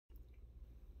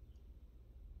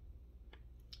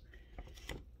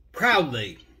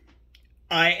Proudly,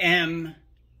 I am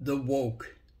the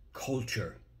woke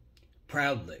culture.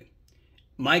 Proudly.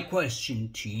 My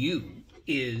question to you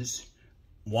is,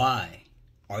 why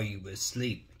are you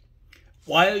asleep?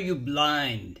 Why are you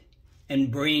blind and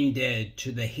brain dead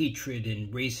to the hatred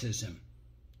and racism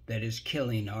that is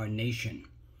killing our nation?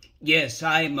 Yes,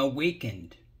 I am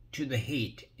awakened to the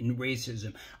hate and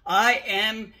racism. I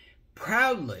am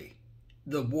proudly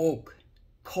the woke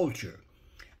culture.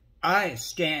 I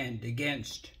stand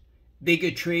against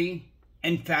bigotry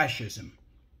and fascism.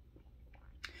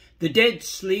 The dead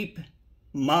sleep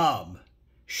mob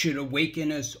should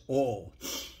awaken us all.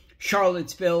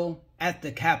 Charlottesville, at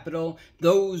the Capitol,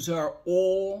 those are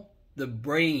all the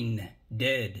brain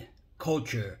dead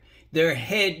culture. Their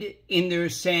head in their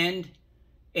sand,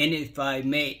 and if I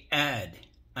may add,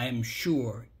 I am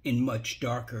sure in much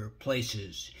darker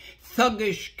places.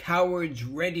 Thuggish cowards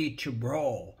ready to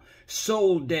brawl.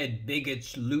 Soul-dead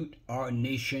bigots loot our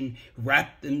nation,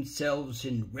 wrap themselves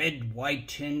in red,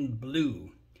 white, and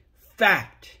blue.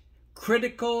 Fact,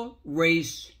 critical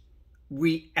race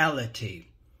reality.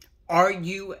 Our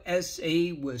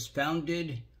USA was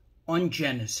founded on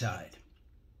genocide.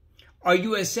 Our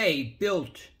USA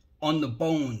built on the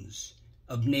bones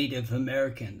of Native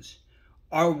Americans.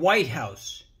 Our White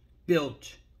House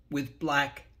built with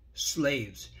black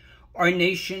slaves. Our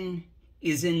nation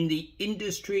is in the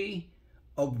industry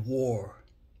of war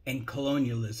and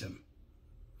colonialism.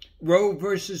 Roe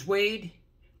versus Wade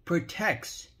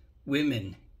protects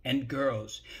women and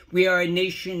girls. We are a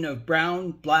nation of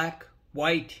brown, black,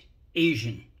 white,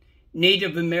 Asian,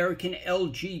 Native American,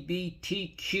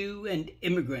 LGBTQ, and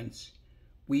immigrants.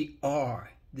 We are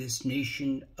this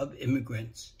nation of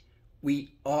immigrants.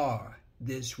 We are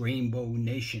this rainbow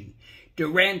nation.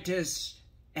 Durantis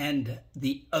and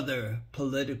the other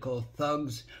political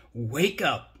thugs, wake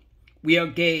up. We are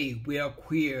gay, we are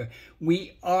queer,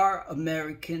 we are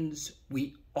Americans,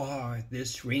 we are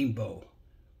this rainbow.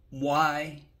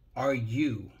 Why are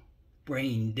you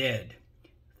brain dead?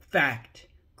 Fact,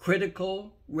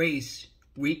 critical race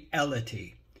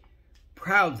reality.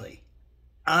 Proudly,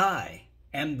 I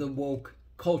am the woke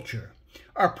culture.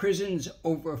 Our prisons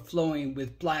overflowing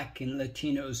with black and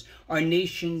Latinos. Our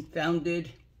nation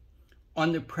founded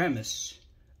on the premise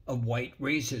of white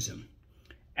racism.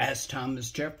 Ask Thomas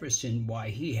Jefferson why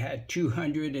he had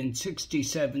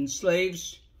 267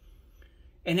 slaves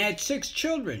and had 6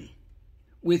 children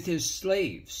with his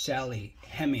slave, Sally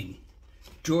Heming.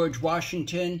 George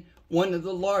Washington, one of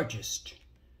the largest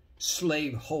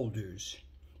slave holders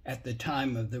at the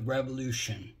time of the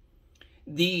Revolution.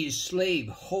 These slave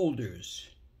holders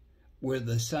were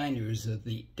the signers of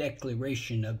the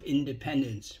Declaration of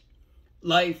Independence.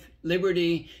 Life,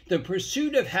 liberty, the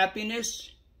pursuit of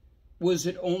happiness, was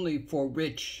it only for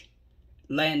rich,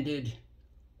 landed,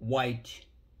 white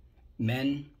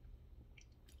men?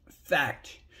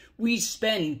 Fact, we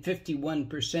spend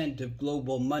 51% of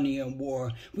global money on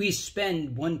war. We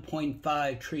spend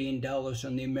 $1.5 trillion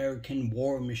on the American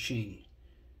war machine.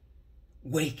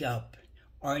 Wake up.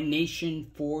 Our nation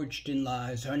forged in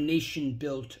lies, our nation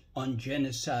built on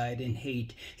genocide and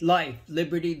hate. Life,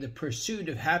 liberty, the pursuit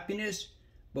of happiness,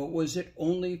 but was it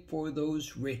only for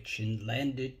those rich and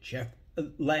landed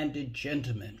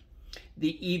gentlemen?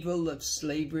 The evil of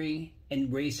slavery and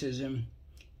racism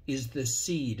is the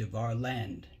seed of our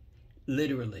land,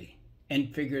 literally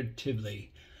and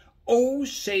figuratively. Oh,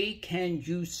 say, can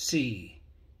you see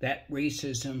that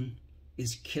racism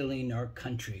is killing our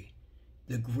country?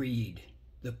 The greed,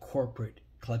 the corporate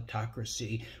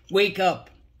kleptocracy. Wake up,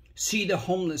 see the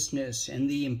homelessness and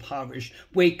the impoverished.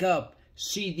 Wake up,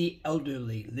 see the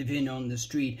elderly living on the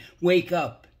street. Wake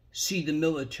up, see the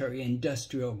military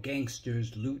industrial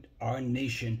gangsters loot our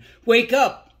nation. Wake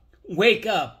up,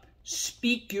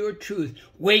 speak your truth.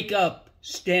 Wake up,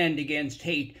 stand against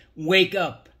hate. Wake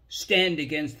up, stand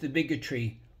against the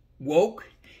bigotry. Woke?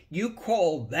 You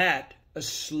call that a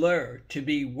slur to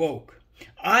be woke.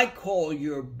 I call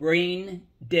your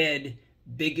brain-dead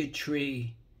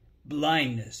bigotry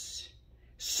blindness,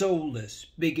 soulless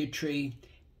bigotry.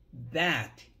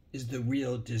 That is the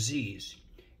real disease.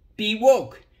 Be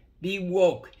woke, be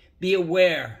woke, be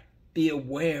aware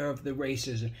of the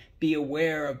racism, be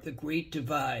aware of the great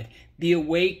divide, be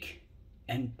awake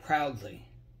and proudly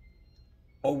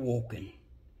awoken.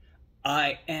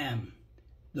 I am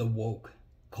the woke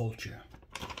culture.